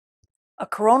A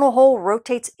coronal hole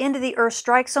rotates into the Earth's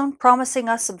strike zone, promising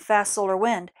us some fast solar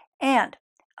wind, and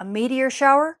a meteor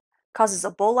shower causes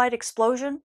a bolide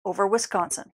explosion over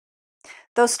Wisconsin.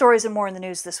 Those stories and more in the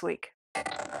news this week.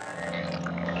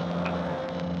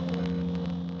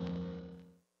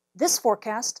 This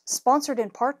forecast sponsored in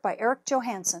part by Eric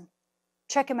Johansson.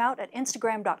 Check him out at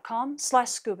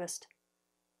instagram.com/scubist.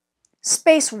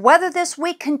 Space weather this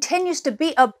week continues to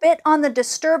be a bit on the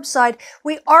disturbed side.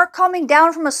 We are coming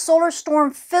down from a solar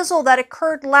storm fizzle that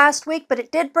occurred last week, but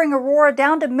it did bring Aurora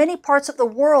down to many parts of the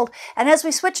world. And as we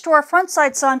switch to our front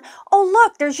side sun, oh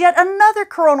look, there's yet another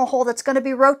coronal hole that's going to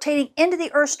be rotating into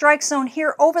the Earth strike zone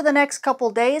here over the next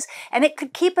couple days, and it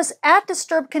could keep us at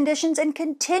disturbed conditions and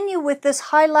continue with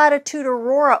this high latitude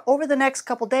aurora over the next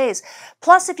couple days.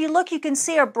 Plus, if you look, you can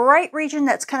see a bright region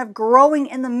that's kind of growing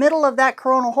in the middle of that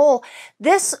coronal hole.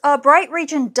 This bright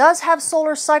region does have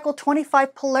solar cycle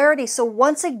 25 polarity, so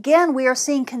once again we are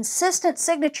seeing consistent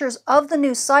signatures of the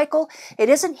new cycle. It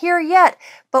isn't here yet,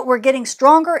 but we're getting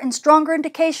stronger and stronger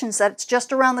indications that it's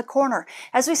just around the corner.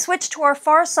 As we switch to our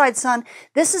far side sun,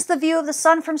 this is the view of the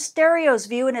sun from stereo's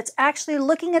view, and it's actually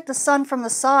looking at the sun from the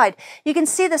side. You can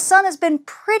see the sun has been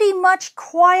pretty much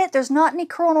quiet. There's not any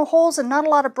coronal holes and not a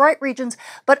lot of bright regions,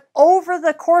 but over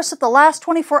the course of the last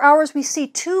 24 hours, we see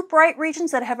two bright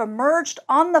regions that have emerged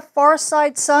on the far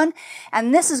side sun,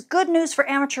 and this is good news for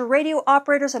amateur radio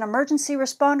operators and emergency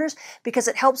responders because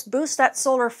it helps boost that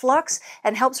solar flux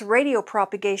and helps radio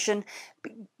propagation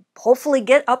hopefully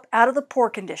get up out of the poor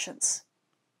conditions.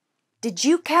 Did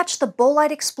you catch the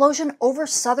bolide explosion over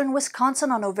southern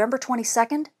Wisconsin on November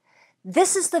 22nd?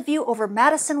 This is the view over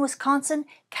Madison, Wisconsin,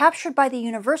 captured by the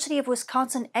University of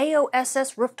Wisconsin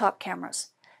AOSS rooftop cameras.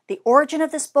 The origin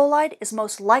of this bolide is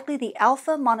most likely the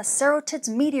alpha monocerotids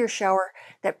meteor shower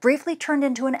that briefly turned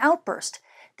into an outburst,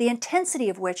 the intensity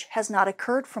of which has not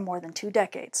occurred for more than 2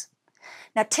 decades.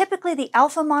 Now, typically the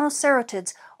alpha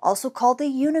monocerotids, also called the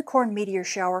unicorn meteor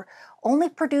shower, only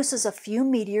produces a few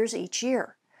meteors each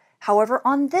year. However,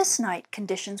 on this night,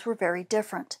 conditions were very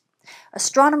different.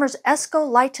 Astronomers Esko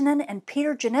Laitinen and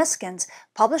Peter Janeskins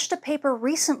published a paper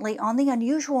recently on the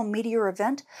unusual meteor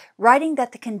event, writing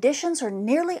that the conditions are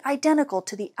nearly identical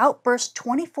to the outburst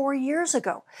 24 years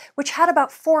ago, which had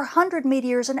about 400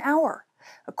 meteors an hour.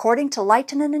 According to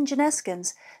Laitinen and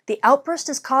Janeskins, the outburst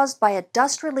is caused by a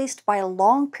dust released by a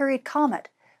long-period comet,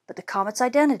 but the comet's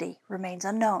identity remains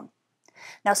unknown.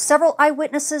 Now, several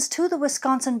eyewitnesses to the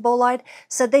Wisconsin bolide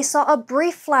said they saw a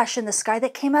brief flash in the sky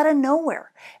that came out of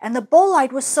nowhere, and the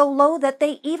bolide was so low that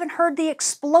they even heard the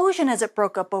explosion as it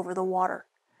broke up over the water.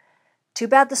 Too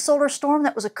bad the solar storm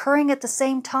that was occurring at the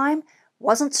same time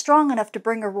wasn't strong enough to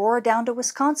bring Aurora down to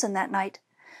Wisconsin that night.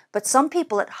 But some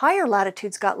people at higher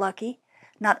latitudes got lucky.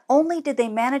 Not only did they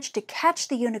manage to catch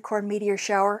the unicorn meteor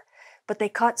shower, but they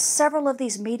caught several of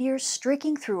these meteors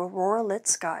streaking through aurora-lit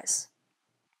skies.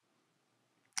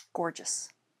 Gorgeous.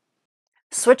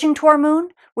 Switching to our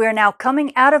moon, we are now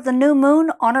coming out of the new moon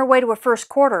on our way to a first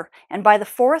quarter, and by the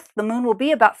 4th, the moon will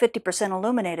be about 50%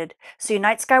 illuminated. So you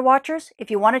night sky watchers, if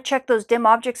you want to check those dim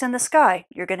objects in the sky,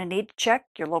 you're going to need to check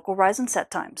your local rise and set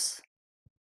times.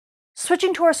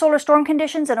 Switching to our solar storm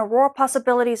conditions and aurora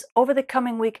possibilities over the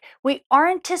coming week, we are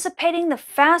anticipating the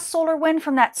fast solar wind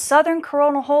from that southern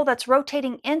coronal hole that's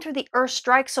rotating in through the Earth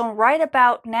strike zone right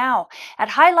about now.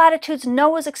 At high latitudes,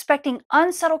 NOAA is expecting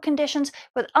unsettled conditions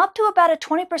with up to about a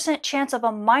 20% chance of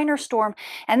a minor storm,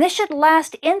 and this should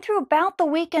last in through about the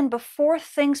weekend before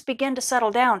things begin to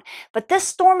settle down. But this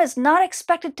storm is not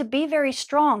expected to be very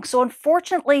strong, so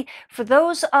unfortunately for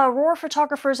those aurora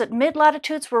photographers at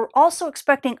mid-latitudes, we're also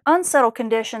expecting unsettled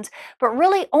conditions, but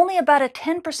really only about a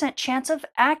 10% chance of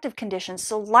active conditions,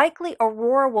 so likely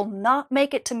aurora will not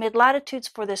make it to mid-latitudes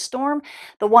for this storm.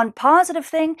 The one positive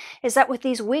thing is that with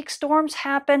these weak storms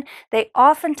happen, they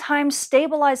oftentimes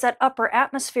stabilize that upper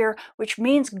atmosphere, which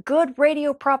means good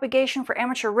radio propagation for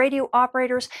amateur radio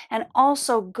operators and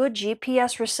also good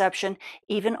GPS reception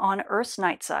even on Earth's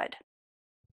night side.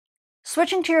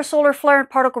 Switching to your solar flare and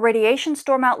particle radiation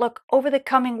storm outlook over the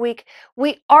coming week,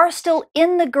 we are still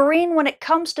in the green when it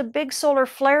comes to big solar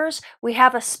flares. We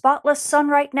have a spotless sun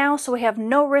right now, so we have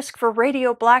no risk for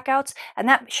radio blackouts, and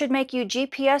that should make you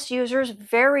GPS users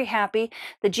very happy.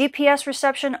 The GPS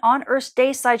reception on Earth's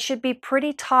day side should be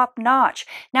pretty top-notch.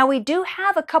 Now, we do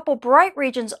have a couple bright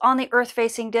regions on the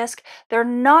Earth-facing disk. They're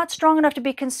not strong enough to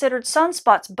be considered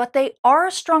sunspots, but they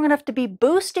are strong enough to be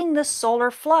boosting the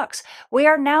solar flux. We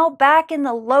are now back back in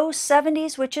the low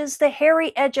 70s, which is the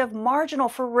hairy edge of marginal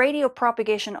for radio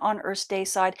propagation on Earth's day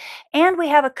side. And we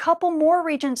have a couple more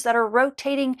regions that are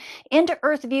rotating into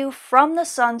Earth view from the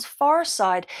sun's far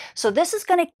side. So this is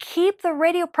going to keep the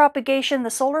radio propagation, the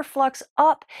solar flux,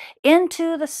 up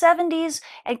into the 70s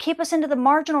and keep us into the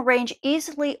marginal range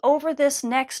easily over this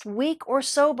next week or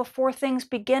so before things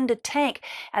begin to tank.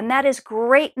 And that is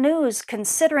great news,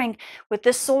 considering with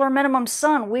this solar minimum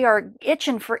sun, we are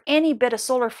itching for any bit of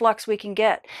solar flux we can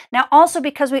get. Now, also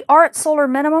because we are at solar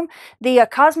minimum, the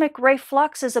cosmic ray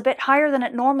flux is a bit higher than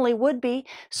it normally would be.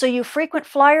 So you frequent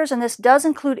flyers, and this does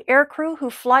include aircrew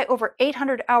who fly over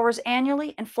 800 hours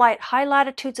annually and fly at high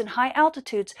latitudes and high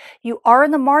altitudes, you are in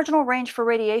the marginal range for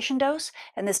radiation dose,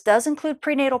 and this does include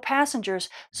prenatal passengers,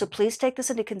 so please take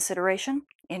this into consideration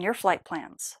in your flight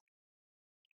plans.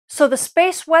 So the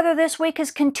space weather this week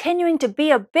is continuing to be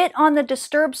a bit on the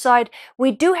disturbed side.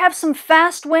 We do have some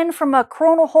fast wind from a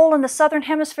coronal hole in the southern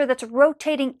hemisphere that's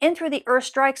rotating in through the Earth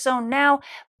strike zone now.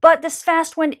 But this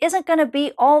fast wind isn't going to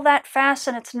be all that fast,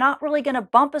 and it's not really going to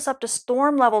bump us up to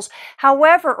storm levels.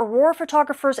 However, aurora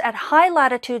photographers at high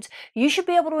latitudes, you should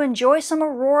be able to enjoy some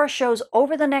aurora shows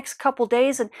over the next couple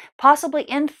days and possibly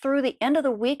in through the end of the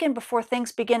weekend before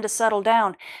things begin to settle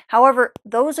down. However,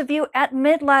 those of you at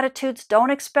mid latitudes,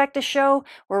 don't expect a show.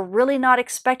 We're really not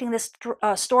expecting this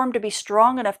storm to be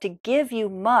strong enough to give you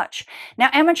much.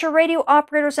 Now, amateur radio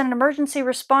operators and emergency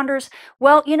responders,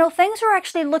 well, things are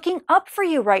actually looking up for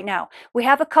you right now. We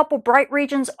have a couple bright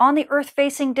regions on the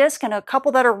Earth-facing disk and a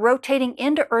couple that are rotating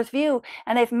into Earth view,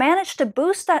 and they've managed to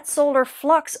boost that solar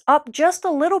flux up just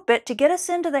a little bit to get us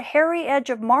into the hairy edge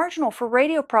of marginal for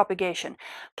radio propagation.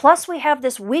 Plus, we have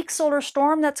this weak solar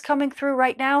storm that's coming through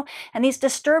right now, and these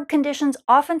disturbed conditions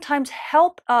oftentimes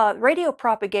help radio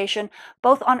propagation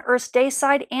both on Earth's day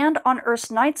side and on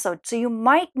Earth's night side. So you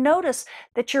might notice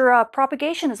that your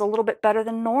propagation is a little bit better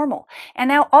than normal. And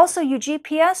now also you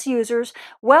GPS users,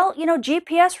 well,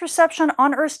 GPS reception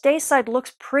on Earth's day side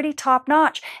looks pretty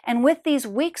top-notch. And with these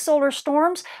weak solar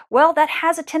storms, well, that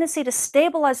has a tendency to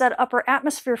stabilize that upper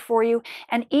atmosphere for you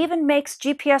and even makes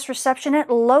GPS reception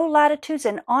at low latitudes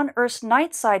and on Earth's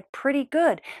night side pretty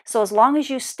good. So as long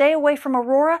as you stay away from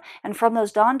aurora and from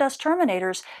those dawn dust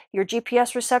terminators, your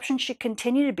GPS reception should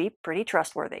continue to be pretty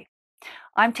trustworthy.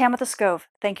 I'm Tamitha Scove.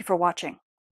 Thank you for watching.